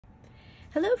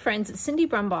Hello friends, it's Cindy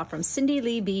Brumbaugh from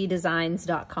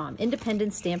CindyLeeBDesigns.com,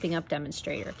 independent Stampin' Up!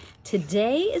 Demonstrator.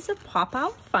 Today is a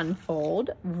pop-out fun fold,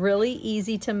 really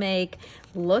easy to make,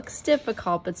 looks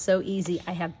difficult but so easy.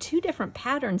 I have two different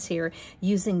patterns here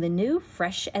using the new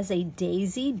Fresh as a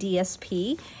Daisy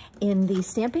DSP in the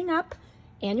Stampin' Up!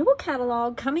 Annual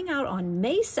catalog coming out on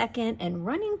May 2nd and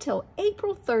running till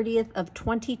April 30th of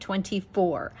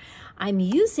 2024. I'm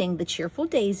using the Cheerful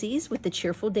Daisies with the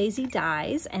Cheerful Daisy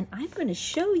dies, and I'm going to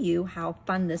show you how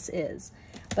fun this is.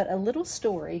 But a little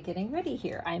story getting ready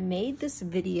here. I made this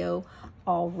video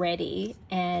already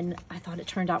and I thought it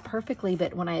turned out perfectly,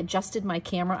 but when I adjusted my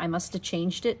camera, I must have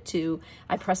changed it to,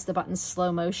 I pressed the button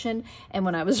slow motion, and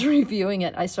when I was reviewing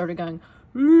it, I started going,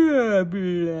 blah,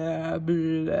 blah,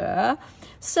 blah.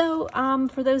 So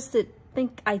for those that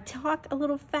think I talk a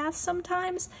little fast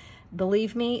sometimes,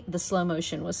 believe me, the slow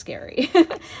motion was scary.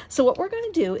 So what we're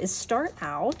going to do is start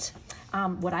out,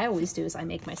 what I always do is I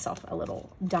make myself a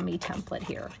little dummy template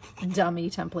here.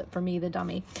 Dummy template for me, the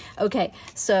dummy. Okay,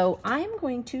 so I'm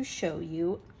going to show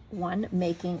you one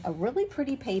making a really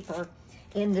pretty paper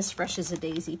in this Fresh as a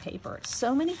Daisy paper.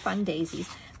 So many fun daisies,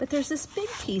 but there's this big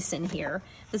piece in here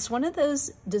that's one of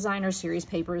those designer series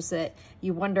papers that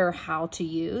you wonder how to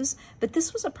use, but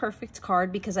this was a perfect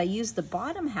card because I used the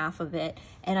bottom half of it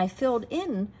and I filled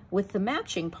in with the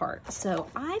matching part. So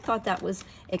I thought that was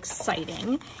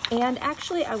exciting, and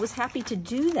actually I was happy to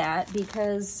do that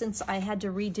because since I had to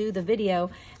redo the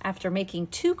video after making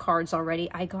two cards already,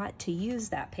 I got to use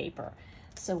that paper.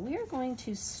 So we're going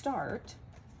to start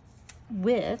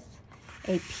with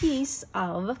a piece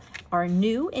of our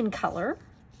new in color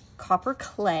copper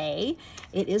clay.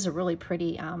 It is a really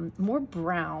pretty, more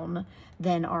brown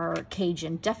than our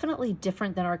Cajun, definitely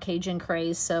different than our Cajun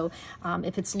craze. So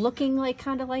if it's looking like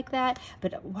kind of like that,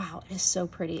 but wow, it is so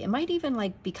pretty. It might even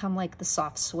like become like the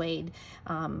soft suede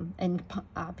and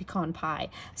pecan pie.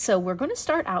 So we're going to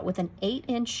start out with an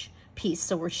 8-inch piece.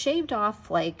 So we're shaved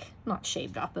off, like not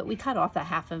shaved off, but we cut off a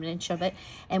 ½ of an inch of it,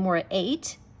 and we're at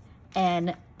 8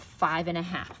 and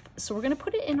 5.5. So we're going to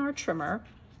put it in our trimmer,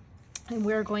 and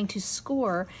we're going to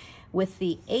score with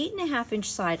the 8.5-inch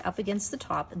side up against the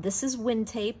top. This is wind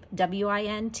tape,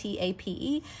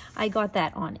 W-I-N-T-A-P-E. I got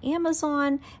that on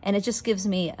Amazon, and it just gives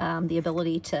me the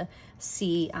ability to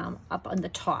see up on the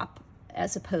top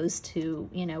as opposed to,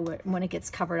 you know, when it gets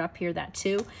covered up here, that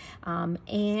too.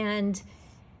 And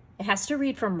it has to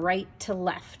read from right to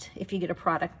left if you get a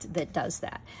product that does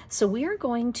that. So we are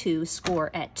going to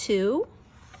score at 2.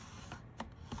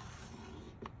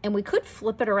 And we could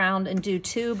flip it around and do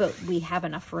 2, but we have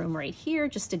enough room right here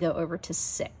just to go over to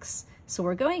 6. So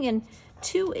we're going in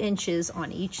 2 inches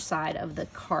on each side of the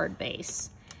card base.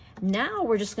 Now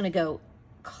we're just going to go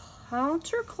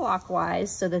counterclockwise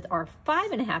so that our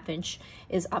 5.5-inch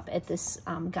is up at this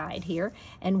guide here.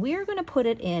 And we are going to put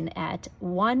it in at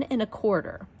 1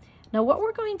 1/4. Now what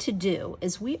we're going to do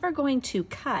is we are going to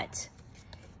cut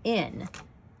in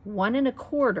 1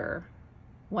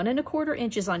 1/4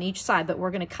 inches on each side, but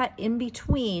we're going to cut in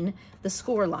between the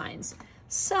score lines.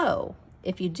 So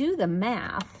if you do the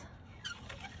math,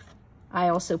 I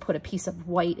also put a piece of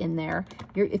white in there.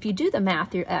 If you do the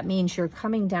math, that means you're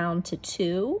coming down to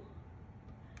 2.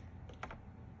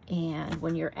 And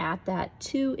when you're at that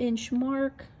 2-inch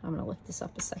mark, I'm going to lift this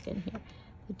up a second here.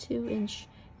 The 2-inch,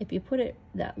 if you put it,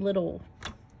 that little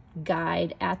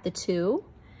guide at the 2,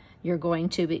 you're going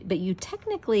to be, but you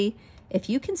technically, if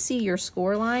you can see your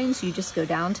score lines, you just go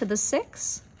down to the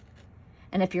 6.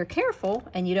 And if you're careful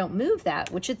and you don't move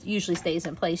that, which it usually stays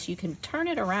in place, you can turn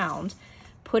it around,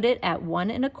 put it at 1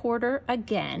 1/4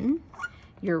 again.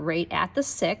 You're right at the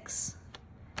 6,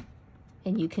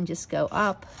 and you can just go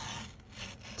up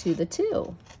to the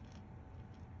 2.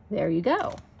 There you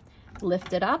go.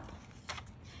 Lift it up.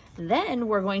 Then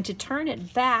we're going to turn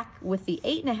it back with the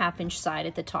 8.5-inch side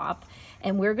at the top,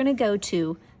 and we're going to go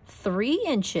to 3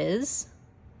 inches.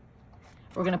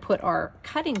 We're going to put our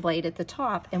cutting blade at the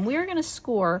top, and we're going to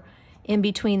score in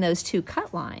between those 2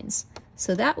 cut lines.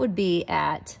 So that would be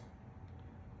at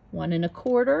 1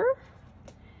 1/4,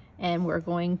 and we're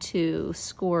going to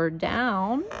score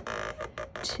down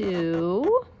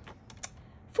to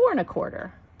 4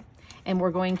 1/4, and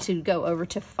we're going to go over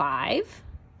to 5.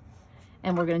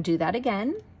 And we're going to do that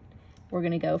again. We're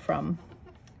going to go from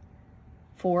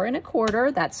 4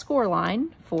 1/4, that score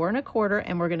line, 4 1/4,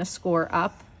 and we're going to score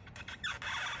up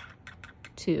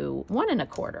to 1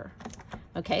 1/4.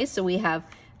 Okay, so we have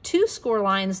 2 score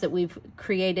lines that we've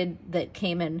created that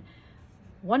came in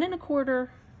 1 1/4,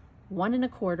 1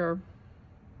 1/4.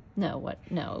 No, what?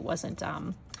 No, it wasn't.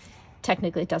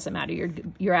 Technically, it doesn't matter.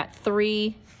 You're at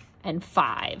 3 and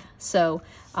 5. So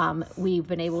we've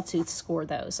been able to score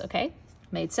those, okay?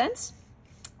 Made sense?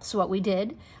 So what we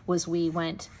did was we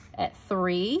went at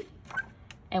 3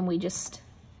 and we just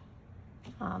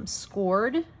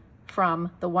scored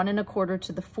from the 1 1/4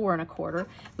 to the 4 1/4.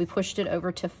 We pushed it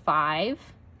over to 5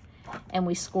 and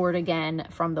we scored again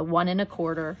from the 1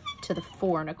 1/4 to the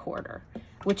 4 1/4,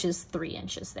 which is 3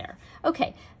 inches there.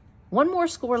 Okay, one more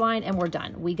score line and we're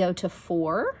done. We go to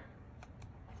 4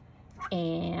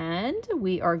 and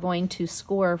we are going to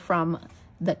score from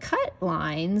the cut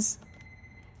lines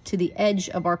to the edge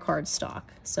of our cardstock.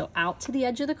 So out to the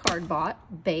edge of the card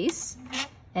base,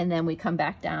 and then we come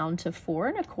back down to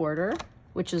 4 1/4,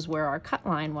 which is where our cut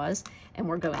line was, and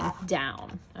we're going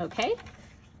down, okay?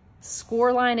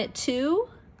 Score line at 2,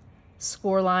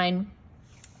 score line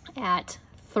at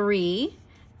 3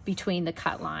 between the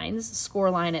cut lines, score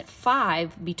line at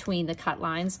 5 between the cut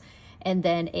lines, and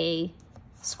then a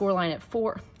score line at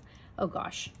 4. Oh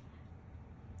gosh,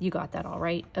 you got that all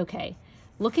right? Okay,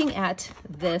 looking at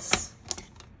this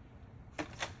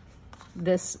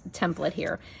template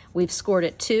here, we've scored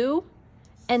at 2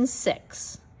 and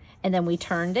 6, and then we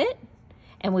turned it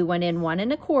and we went in 1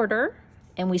 1/4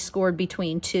 and we scored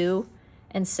between 2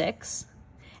 and 6,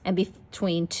 and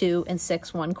between 2 and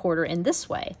 6 1/4 in this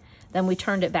way. Then we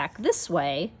turned it back this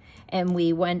way and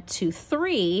we went to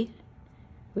 3.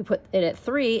 We put it at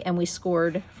 3 and we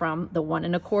scored from the 1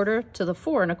 1/4 to the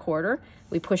 4 1/4.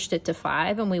 We pushed it to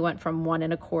 5 and we went from 1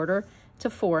 1/4 to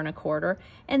 4 1/4.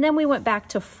 And then we went back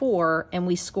to 4 and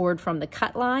we scored from the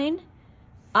cut line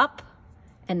up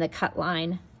and the cut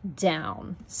line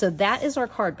down. So that is our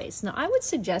card base. Now I would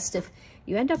suggest if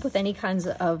you end up with any kinds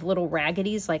of little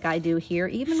raggedies like I do here,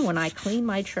 even when I clean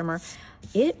my trimmer,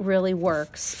 it really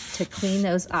works to clean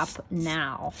those up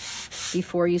now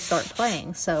before you start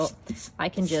playing. So I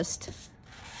can just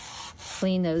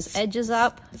clean those edges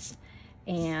up,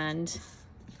 and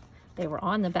they were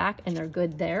on the back and they're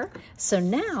good there. So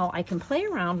now I can play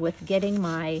around with getting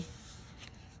my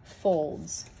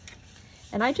folds.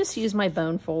 And I just use my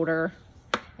bone folder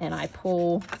and I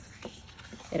pull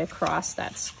it across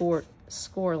that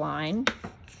score line.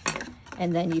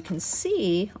 And then you can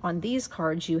see on these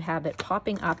cards, you have it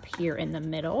popping up here in the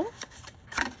middle.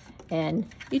 And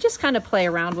you just kind of play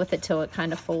around with it till it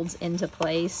kind of folds into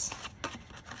place.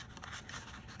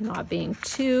 Not being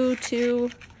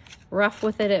too rough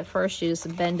with it at first. You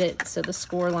just bend it so the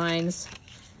score lines,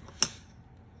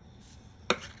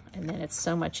 and then it's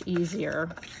so much easier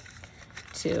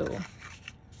to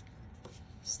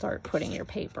start putting your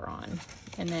paper on.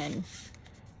 And then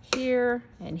here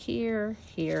and here,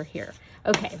 here, here.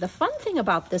 Okay, the fun thing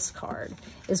about this card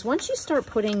is once you start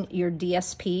putting your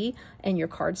DSP and your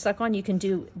cardstock on, you can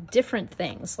do different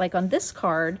things. Like on this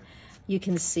card, you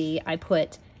can see I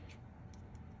put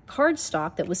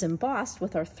cardstock that was embossed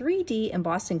with our 3D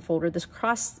embossing folder, this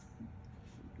cross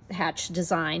hatch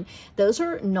design. Those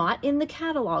are not in the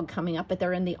catalog coming up, but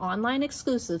they're in the online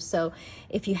exclusive. So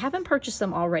if you haven't purchased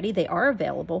them already, they are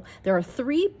available. There are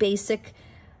 3 basic,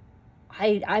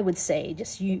 I would say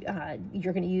just you're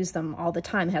going to use them all the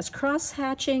time. It has cross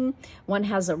hatching. One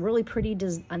has a really pretty,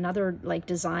 another like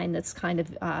design that's kind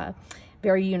of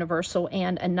very universal,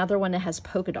 and another one that has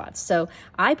polka dots. So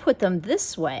I put them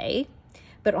this way,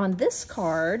 but on this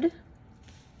card,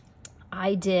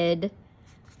 I did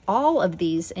all of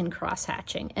these in cross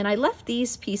hatching, and I left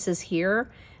these pieces here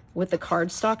with the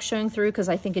cardstock showing through because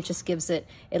I think it just gives it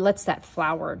lets that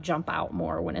flower jump out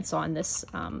more when it's on this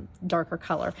darker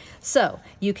color. So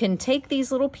you can take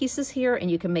these little pieces here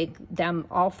and you can make them,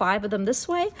 all 5 of them, this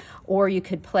way, or you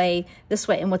could play this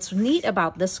way. And what's neat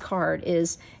about this card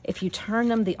is if you turn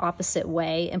them the opposite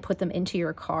way and put them into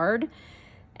your card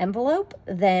envelope,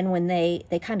 then when they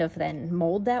kind of then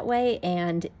mold that way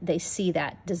and they see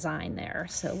that design there.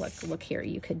 So look here,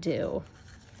 you could do,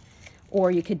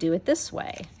 or you could do it this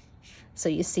way. So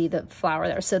you see the flower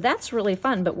there. So that's really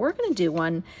fun, but we're gonna do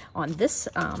one on this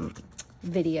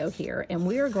video here, and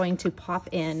we are going to pop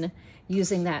in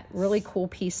using that really cool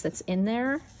piece that's in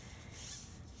there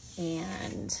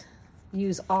and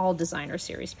use all designer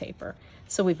series paper.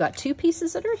 So we've got 2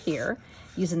 pieces that are here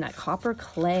using that copper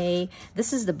clay.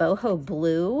 This is the boho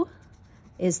blue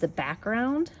is the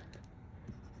background.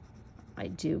 I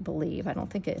do believe, I don't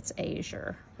think it's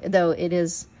azure, though it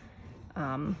is,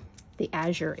 the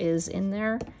azure is in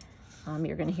there.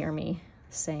 You're gonna hear me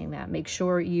saying that. Make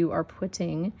sure you are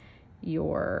putting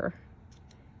your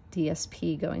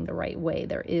DSP going the right way.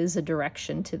 There is a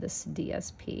direction to this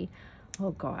DSP.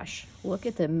 Oh gosh, look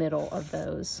at the middle of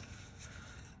those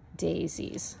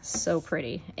daisies, so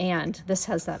pretty. And this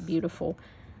has that beautiful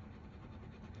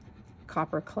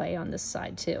copper clay on this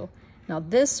side too. Now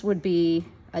this would be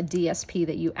a DSP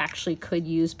that you actually could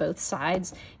use both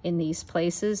sides in these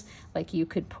places. Like you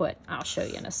could put, I'll show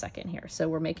you in a second here. So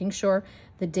we're making sure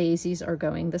the daisies are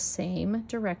going the same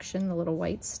direction, the little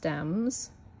white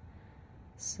stems.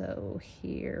 So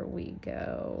here we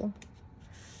go.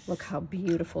 Look how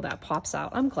beautiful that pops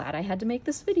out. I'm glad I had to make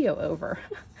this video over.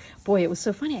 Boy, it was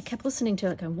so funny. I kept listening to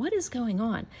it going, what is going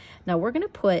on? Now we're gonna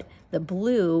put the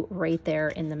blue right there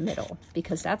in the middle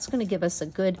because that's gonna give us a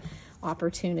good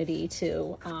opportunity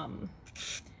to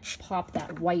pop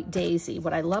that white daisy.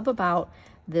 What I love about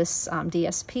this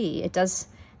DSP, it does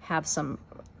have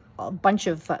a bunch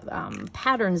of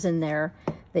patterns in there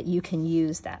that you can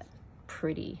use that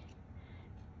pretty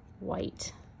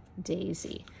white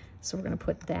daisy. So we're gonna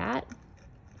put that.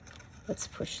 Let's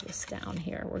push this down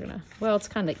here. We're gonna, well, it's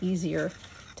kind of easier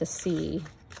to see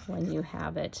when you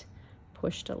have it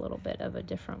pushed a little bit of a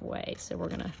different way. So we're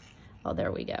gonna, oh,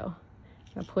 there we go.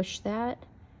 I'm gonna push that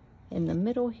in the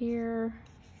middle here.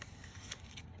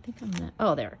 I think I'm gonna,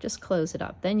 oh, there, just close it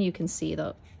up. Then you can see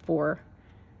the 4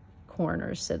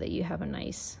 corners so that you have a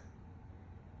nice,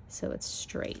 so it's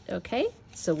straight, okay?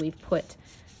 So we've put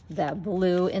that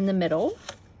blue in the middle.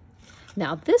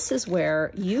 Now this is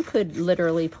where you could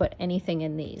literally put anything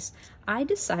in these. I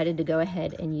decided to go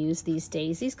ahead and use these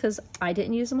daisies because I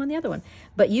didn't use them on the other one.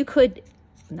 But you could,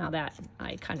 now that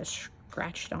I kind of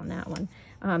scratched on that one,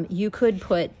 you could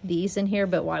put these in here,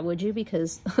 but why would you?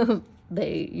 Because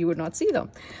you would not see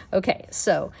them. Okay,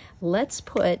 so let's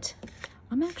put,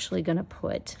 I'm actually gonna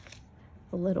put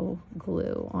a little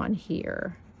glue on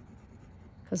here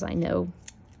because I know,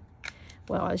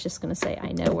 well, I was just gonna say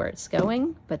I know where it's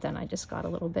going, but then I just got a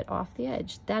little bit off the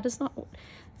edge. That is not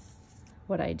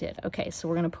what I did. Okay, so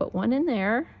we're gonna put one in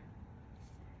there.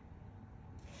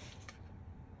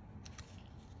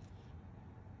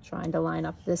 Trying to line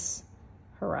up this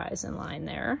horizon line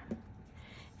there.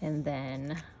 And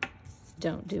then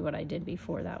don't do what I did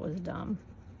before, that was dumb.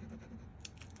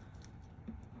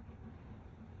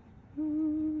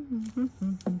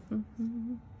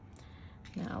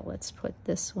 Now let's put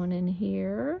this one in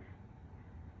here.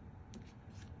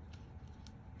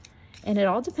 And it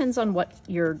all depends on what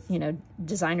your,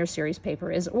 designer series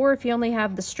paper is, or if you only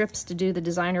have the strips to do the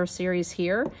designer series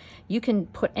here, you can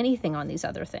put anything on these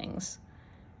other things.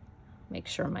 Make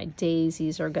sure my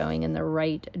daisies are going in the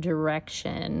right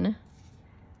direction.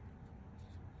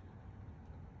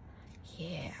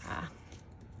 Yeah,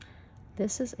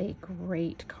 this is a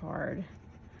great card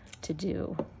to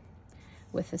do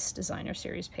with this designer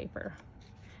series paper,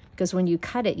 because when you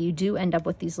cut it, you do end up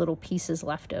with these little pieces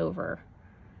left over.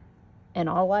 And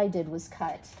all I did was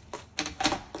cut,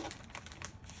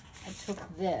 I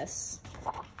took this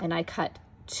and I cut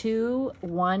 2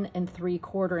 1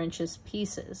 3/4 inches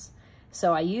pieces.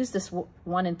 So I use this 1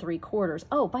 3/4.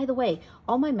 Oh, by the way,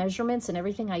 all my measurements and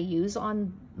everything I use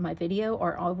on my video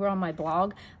are over on my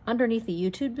blog underneath the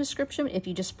YouTube description. If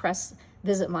you just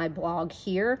visit my blog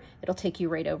here, it'll take you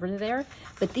right over to there.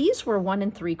 But these were 1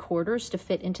 3/4 to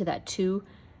fit into that 2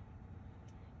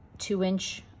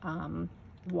 inch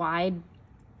wide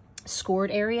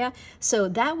scored area. So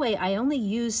that way I only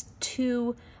used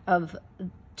 2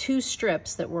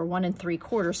 strips that were 1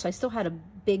 3/4. So I still had a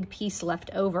big piece left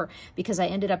over because I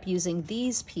ended up using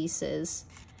these pieces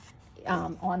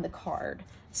on the card.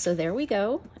 So there we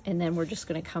go. And then we're just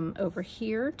going to come over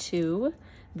here to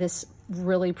this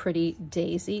really pretty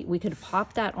daisy. We could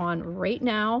pop that on right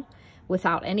now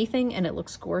without anything and it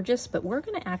looks gorgeous, but we're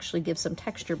going to actually give some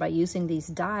texture by using these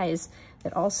dies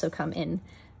that also come in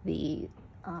the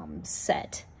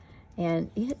set.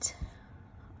 And it,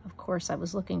 of course, I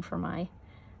was looking for my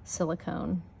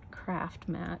silicone craft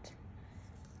mat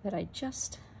that I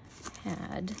just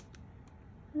had.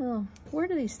 Oh, where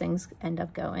do these things end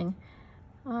up going?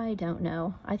 I don't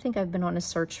know. I think I've been on a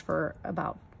search for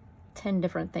about 10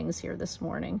 different things here this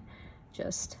morning.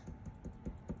 Just,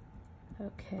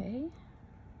 okay.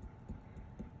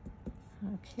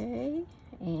 Okay,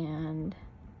 and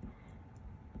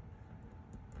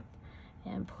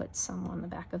put some on the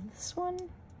back of this one.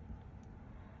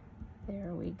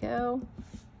 There we go.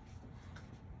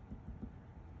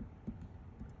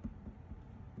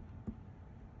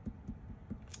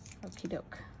 Okie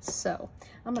doke. So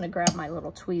I'm going to grab my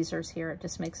little tweezers here. It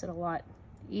just makes it a lot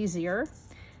easier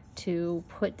to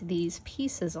put these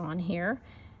pieces on here.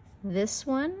 This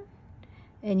one,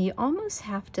 and you almost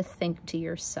have to think to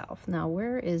yourself, now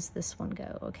where is this one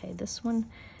go? Okay, this one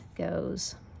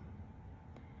goes.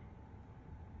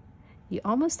 You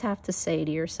almost have to say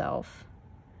to yourself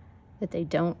that they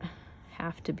don't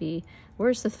have to be,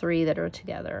 where's the 3 that are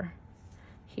together?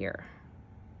 Here.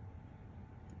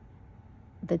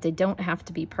 that they don't have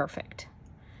to be perfect.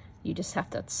 You just have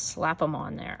to slap them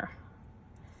on there.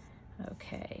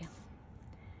 Okay.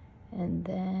 And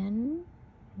then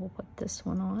we'll put this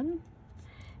one on.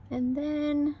 And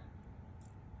then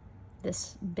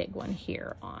this big one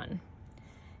here on.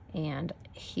 And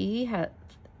he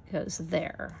goes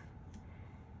there.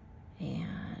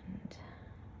 And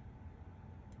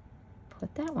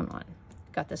put that one on.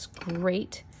 Got this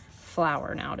great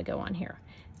flower now to go on here.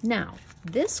 Now,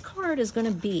 this card is going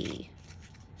to be,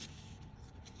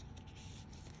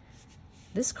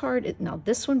 now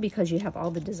this one, because you have all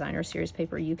the designer series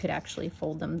paper, you could actually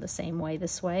fold them the same way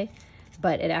this way,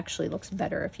 but it actually looks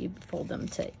better if you fold them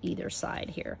to either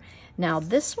side here. Now,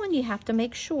 this one, you have to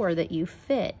make sure that you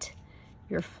fit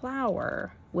your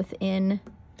flower within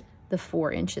the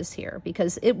 4 inches here,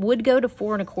 because it would go to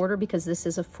 4 1/4 because this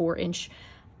is a 4-inch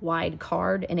wide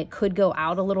card, and it could go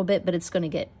out a little bit, but it's going to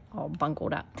get all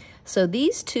bungled up. So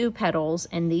these 2 petals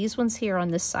and these ones here on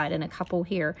this side and a couple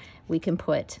here, we can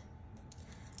put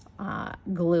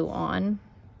glue on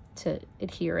to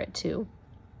adhere it to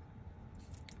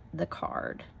the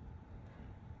card.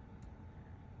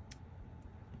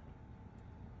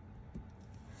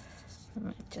 Let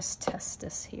me just test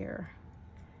this here.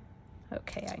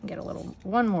 Okay, I can get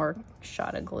one more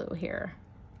shot of glue here.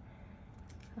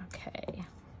 Okay.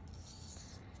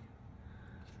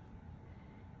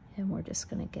 And we're just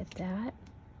going to get that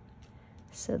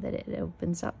so that it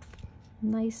opens up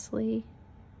nicely.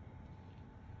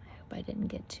 I hope I didn't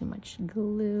get too much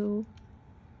glue.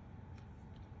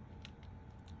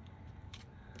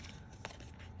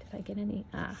 Did I get any?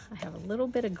 I have a little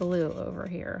bit of glue over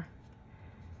here.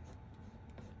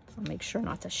 I'll make sure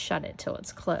not to shut it till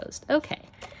it's closed. Okay,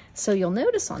 so you'll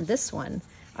notice on this one,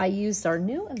 I used our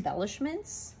new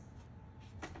embellishments.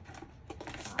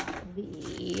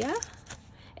 The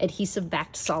adhesive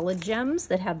backed solid gems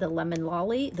that have the lemon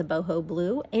lolly, the boho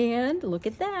blue, and look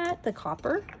at that, the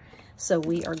copper. So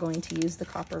we are going to use the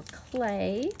copper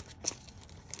clay.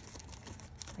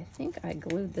 I think I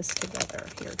glued this together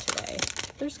here today.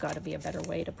 There's got to be a better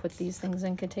way to put these things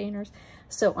in containers.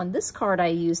 So on this card, I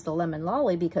used the lemon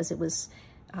lolly because it was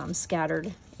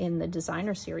scattered in the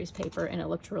designer series paper, and it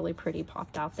looked really pretty,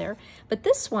 popped out there. But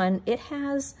this one, it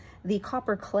has the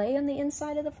copper clay on the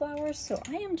inside of the flowers, so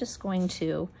I am just going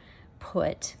to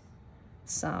put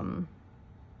some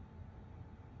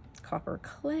copper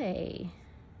clay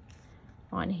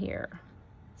on here.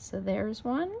 So there's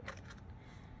one,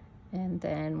 and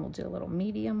then we'll do a little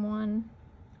medium one.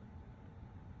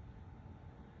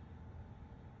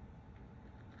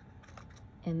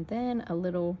 And then a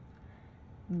little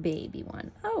baby one.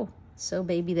 Oh, so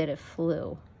baby that it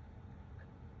flew.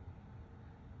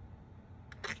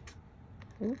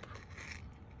 Oop.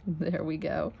 There we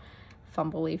go.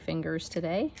 Fumbly fingers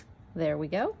today. There we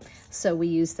go. So we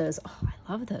use those. Oh,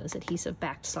 I love those adhesive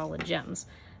backed solid gems.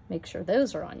 Make sure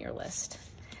those are on your list.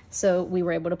 So we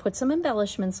were able to put some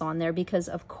embellishments on there because,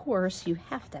 of course, you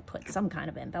have to put some kind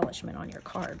of embellishment on your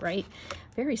card, right?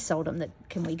 Very seldom that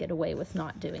can we get away with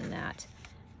not doing that.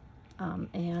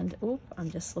 And, oop, I'm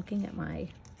just looking at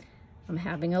I'm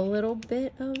having a little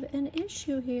bit of an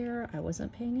issue here. I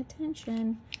wasn't paying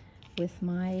attention with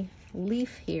my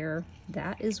leaf here.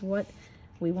 That is what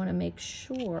we want to make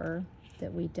sure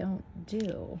that we don't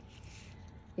do,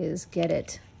 is get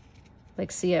it,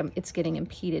 like, see, it's getting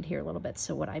impeded here a little bit.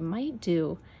 So what I might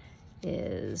do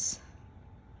is,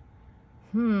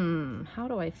 how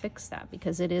do I fix that?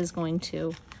 Because it is going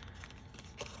to,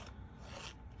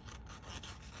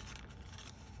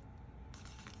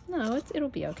 no, it'll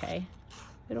be okay.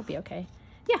 It'll be okay.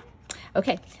 Yeah.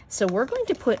 Okay. So we're going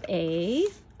to put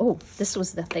oh, this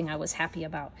was the thing I was happy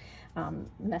about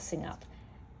messing up.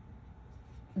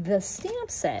 The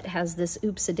stamp set has this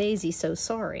Oops a Daisy, So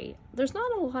Sorry. There's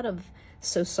not a lot of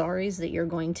So Sorries that you're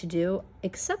going to do,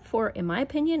 except for, in my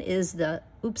opinion, is the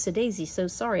Oops a Daisy, So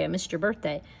Sorry, I missed your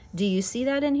birthday. Do you see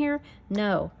that in here?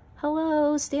 No.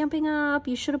 Hello, Stamping Up,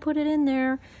 you should have put it in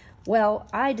there. Well,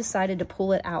 I decided to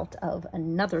pull it out of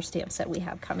another stamp set we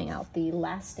have coming out, the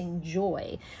Lasting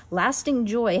Joy. Lasting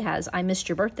Joy has I Missed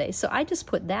Your Birthday, so I just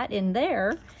put that in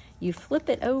there. You flip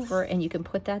it over and you can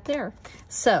put that there.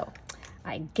 So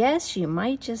I guess you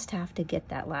might just have to get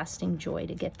that Lasting Joy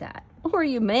to get that. Or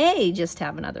you may just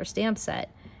have another stamp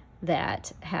set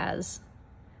that has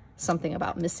something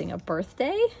about missing a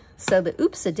birthday. So the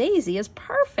Oops a Daisy is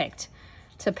perfect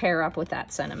to pair up with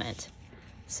that sentiment.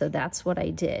 So that's what I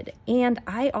did. And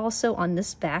I also, on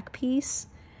this back piece,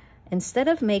 instead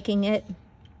of making it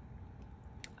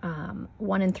 1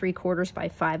 3/4 by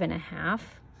 5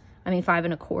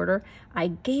 1/4, I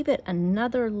gave it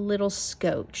another little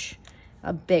scotch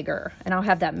bigger, and I'll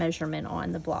have that measurement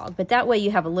on the blog. But that way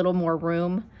you have a little more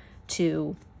room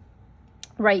to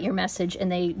write your message,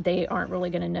 and they aren't really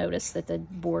going to notice that the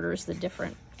border's the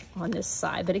different on this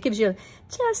side. But it gives you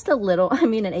just a little, I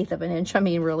mean, 1/8 of an inch. I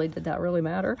mean, really, did that really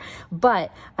matter?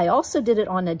 But I also did it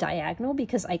on a diagonal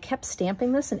because I kept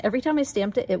stamping this, and every time I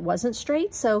stamped it, it wasn't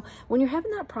straight. So when you're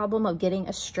having that problem of getting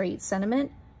a straight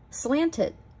sentiment, slant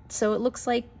it so it looks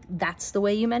like that's the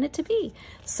way you meant it to be.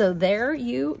 So there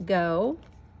you go.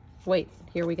 Wait,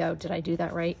 here we go. Did I do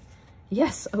that right?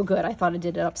 Yes. Oh, good. I thought I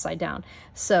did it upside down.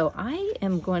 So I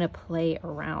am going to play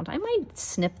around. I might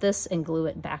snip this and glue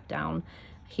it back down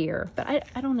here, but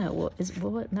I don't know.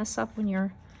 Will it mess up when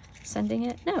you're sending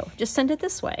it? No, just send it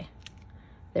this way.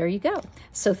 There you go.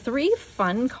 So 3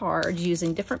 fun cards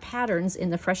using different patterns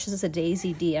in the Fresh as a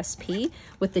Daisy DSP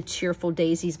with the Cheerful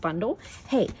Daisies bundle.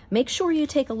 Hey, make sure you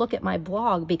take a look at my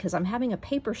blog because I'm having a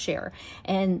paper share.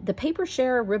 And the paper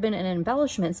share, ribbon, and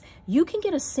embellishments, you can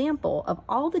get a sample of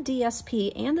all the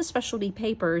DSP and the specialty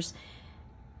papers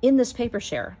in this paper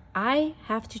share. I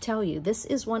have to tell you, this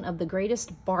is one of the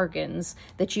greatest bargains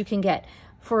that you can get.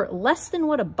 For less than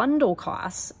what a bundle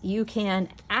costs, you can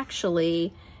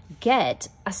actually get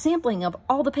a sampling of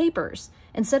all the papers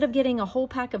instead of getting a whole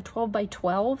pack of 12 by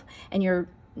 12 and you're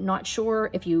not sure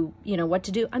if you know what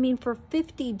to do. I mean, for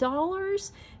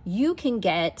 $50 you can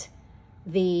get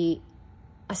a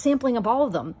sampling of all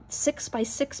of them, 6 by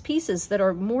 6 pieces that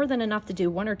are more than enough to do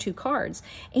 1 or 2 cards,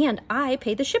 and I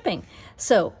pay the shipping.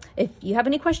 So if you have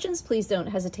any questions, please don't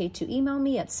hesitate to email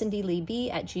me at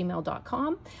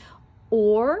cindyleeb@gmail.com.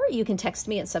 Or you can text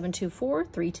me at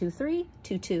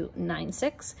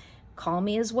 724-323-2296. Call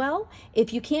me as well.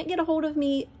 If you can't get a hold of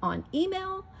me on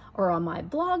email or on my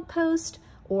blog post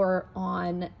or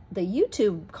on the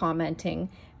YouTube commenting,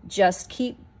 just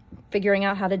keep figuring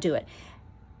out how to do it.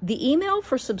 The email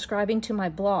for subscribing to my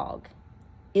blog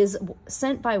is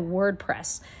sent by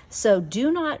WordPress. So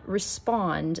do not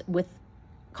respond with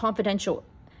confidential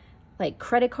like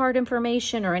credit card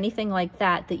information or anything like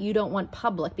that you don't want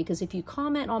public, because if you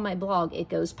comment on my blog, it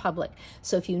goes public.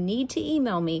 So if you need to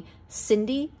email me,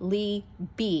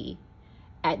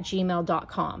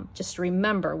 cindyleeb@gmail.com. Just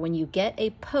remember, when you get a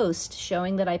post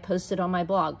showing that I posted on my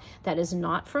blog, that is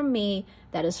not from me,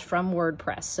 that is from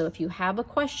WordPress. So if you have a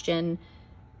question,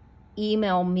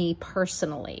 email me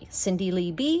personally,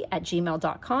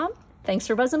 cindyleeb@gmail.com. Thanks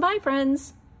for buzzing by,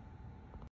 friends.